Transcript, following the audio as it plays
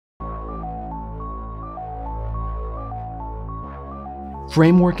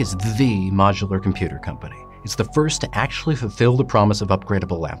Framework is the modular computer company. It's the first to actually fulfill the promise of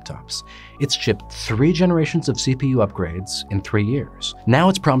upgradable laptops. It's shipped 3 generations of CPU upgrades in 3 years. Now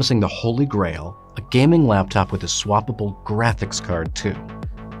it's promising the holy grail, a gaming laptop with a swappable graphics card too.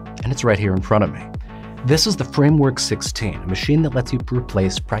 And it's right here in front of me. This is the Framework 16, a machine that lets you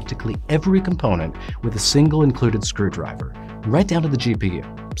replace practically every component with a single included screwdriver, right down to the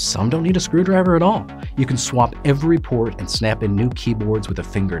GPU. Some don't need a screwdriver at all. You can swap every port and snap in new keyboards with a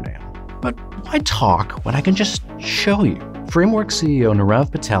fingernail. But why talk when I can just show you? Framework CEO Nirav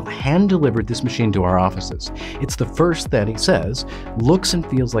Patel hand-delivered this machine to our offices. It's the first that, he says, looks and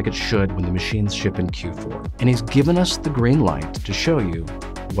feels like it should when the machines ship in Q4. And he's given us the green light to show you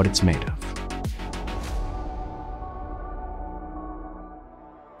what it's made of.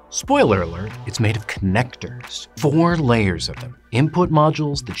 Spoiler alert, it's made of connectors. 4 layers of them. Input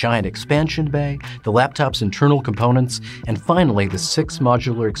modules, the giant expansion bay, the laptop's internal components, and finally the 6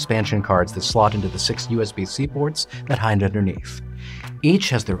 modular expansion cards that slot into the 6 USB-C ports that hide underneath. Each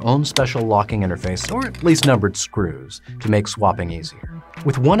has their own special locking interface, or at least numbered screws, to make swapping easier.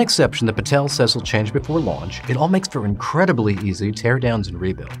 With one exception that Patel says will change before launch, it all makes for incredibly easy teardowns and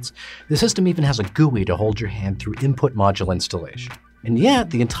rebuilds. The system even has a GUI to hold your hand through input module installation. And yet,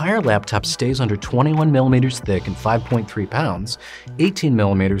 the entire laptop stays under 21mm thick and 5.3 pounds,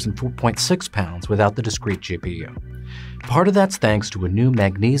 18mm and 4.6 pounds without the discrete GPU. Part of that's thanks to a new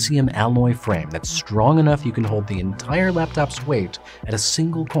magnesium alloy frame that's strong enough you can hold the entire laptop's weight at a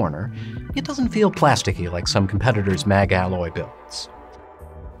single corner. It doesn't feel plasticky like some competitors' mag alloy builds.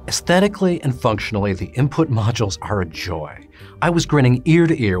 Aesthetically and functionally, the input modules are a joy. I was grinning ear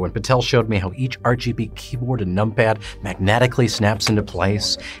to ear when Patel showed me how each RGB keyboard and numpad magnetically snaps into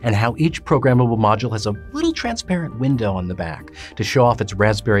place, and how each programmable module has a little transparent window on the back to show off its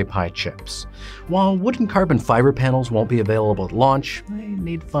Raspberry Pi chips. While wood and carbon fiber panels won't be available at launch, they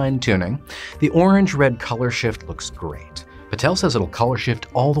need fine-tuning, the orange-red color shift looks great. Patel says it'll color shift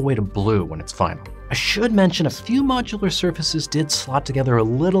all the way to blue when it's final. I should mention a few modular surfaces did slot together a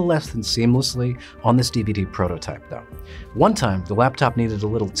little less than seamlessly on this DVD prototype though. One time, the laptop needed a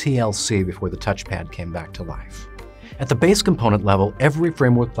little TLC before the touchpad came back to life. At the base component level, every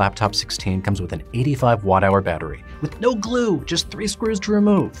Framework Laptop 16 comes with an 85 watt-hour battery, with no glue, just 3 screws to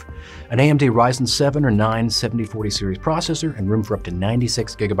remove, an AMD Ryzen 7 or 9 7040 series processor, and room for up to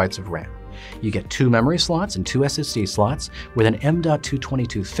 96 gigabytes of RAM. You get 2 memory slots and 2 SSD slots with an M.2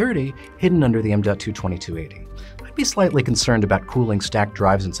 2230 hidden under the M.2 2280. I'd be slightly concerned about cooling stacked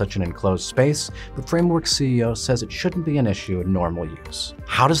drives in such an enclosed space, but Framework CEO says it shouldn't be an issue in normal use.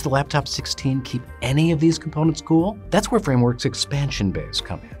 How does the Laptop 16 keep any of these components cool? That's where Framework's expansion bays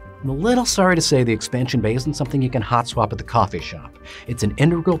come in. I'm a little sorry to say the expansion bay isn't something you can hot swap at the coffee shop. It's an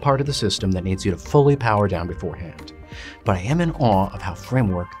integral part of the system that needs you to fully power down beforehand. But I am in awe of how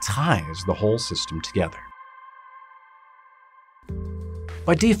Framework ties the whole system together.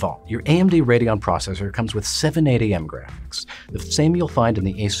 By default, your AMD Radeon processor comes with 780M graphics, the same you'll find in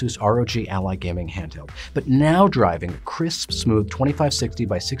the Asus ROG Ally gaming handheld, but now driving a crisp, smooth 2560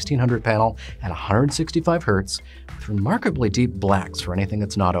 by 1600 panel at 165 Hz with remarkably deep blacks for anything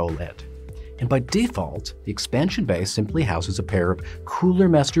that's not OLED. And by default, the expansion bay simply houses a pair of cooler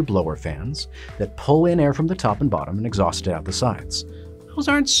master blower fans that pull in air from the top and bottom and exhaust it out the sides. Those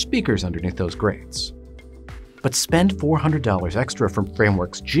aren't speakers underneath those grates. But spend $400 extra from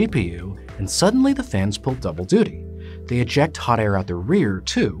Framework's GPU, and suddenly the fans pull double duty. They eject hot air out the rear,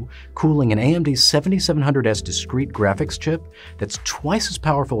 too, cooling an AMD 7700S discrete graphics chip that's twice as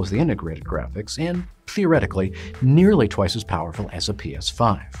powerful as the integrated graphics, and, theoretically, nearly twice as powerful as a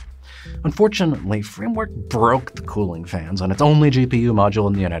PS5. Unfortunately, Framework broke the cooling fans on its only GPU module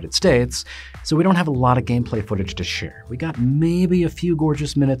in the United States, so we don't have a lot of gameplay footage to share. We got maybe a few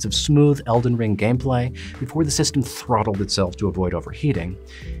gorgeous minutes of smooth Elden Ring gameplay before the system throttled itself to avoid overheating.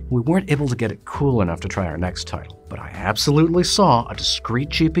 We weren't able to get it cool enough to try our next title, but I absolutely saw a discrete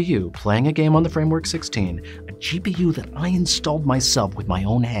GPU playing a game on the Framework 16, a GPU that I installed myself with my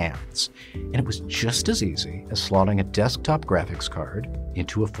own hands. And it was just as easy as slotting a desktop graphics card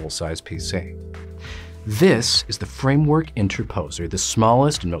into a full-size PC. This is the Framework Interposer, the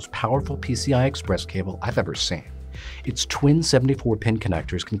smallest and most powerful PCI Express cable I've ever seen. Its twin 74-pin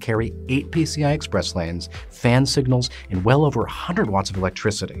connectors can carry 8 PCI Express lanes, fan signals, and well over 100 watts of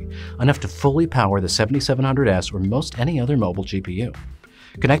electricity, enough to fully power the 7700S or most any other mobile GPU.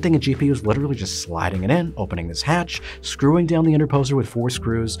 Connecting a GPU is literally just sliding it in, opening this hatch, screwing down the interposer with 4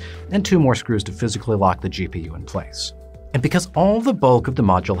 screws, and 2 more screws to physically lock the GPU in place. And because all the bulk of the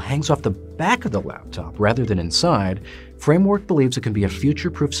module hangs off the back of the laptop rather than inside, Framework believes it can be a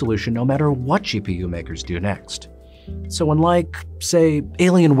future-proof solution no matter what GPU makers do next. So unlike, say,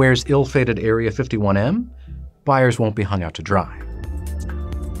 Alienware's ill-fated Area 51M, buyers won't be hung out to dry.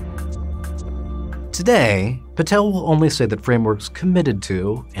 Today, Patel will only say that Framework's committed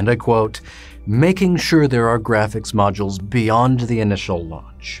to, and I quote, making sure there are graphics modules beyond the initial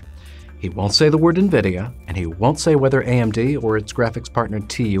launch. He won't say the word NVIDIA, and he won't say whether AMD or its graphics partner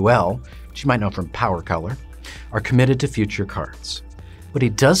TUL, which you might know from Power Color, are committed to future cards. But he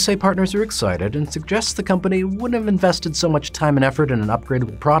does say partners are excited and suggests the company wouldn't have invested so much time and effort in an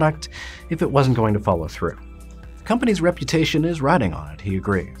upgradable product if it wasn't going to follow through. The company's reputation is riding on it, he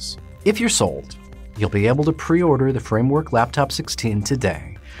agrees. If you're sold, you'll be able to pre-order the Framework Laptop 16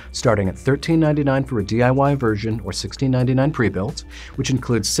 today, starting at $1399 for a DIY version or $1699 pre-built, which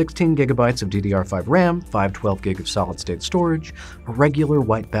includes 16 gigabytes of DDR5 RAM, 512 gig of solid-state storage, a regular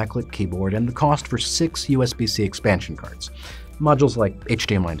white backlit keyboard, and the cost for 6 USB-C expansion cards. Modules like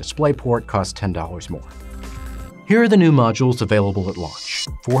HDMI and DisplayPort cost $10 more. Here are the new modules available at launch.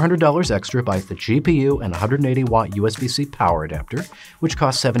 $400 extra buys the GPU and 180-watt USB-C power adapter, which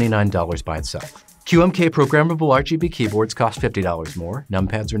costs $79 by itself. QMK programmable RGB keyboards cost $50 more,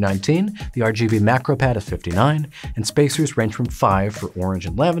 numpads are $19, the RGB macro pad is $59, and spacers range from $5 for orange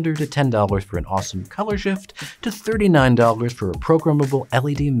and lavender to $10 for an awesome color shift to $39 for a programmable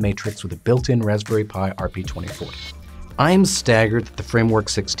LED matrix with a built-in Raspberry Pi RP2040. I'm staggered that the Framework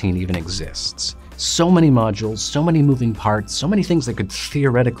 16 even exists. So many modules, so many moving parts, so many things that could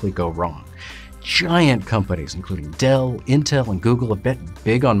theoretically go wrong. Giant companies, including Dell, Intel, and Google, have bet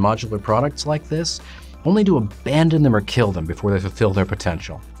big on modular products like this, only to abandon them or kill them before they fulfill their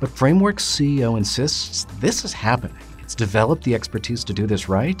potential. But Framework's CEO insists this is happening. It's developed the expertise to do this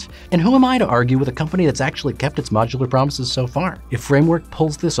right, and who am I to argue with a company that's actually kept its modular promises so far? If Framework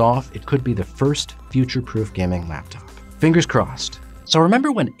pulls this off, it could be the first future-proof gaming laptop. Fingers crossed. So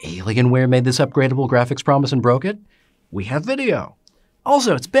remember when Alienware made this upgradable graphics promise and broke it? We have video.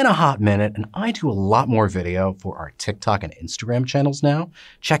 Also, it's been a hot minute, and I do a lot more video for our TikTok and Instagram channels now.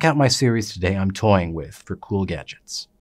 Check out my series Today I'm Toying With for cool gadgets.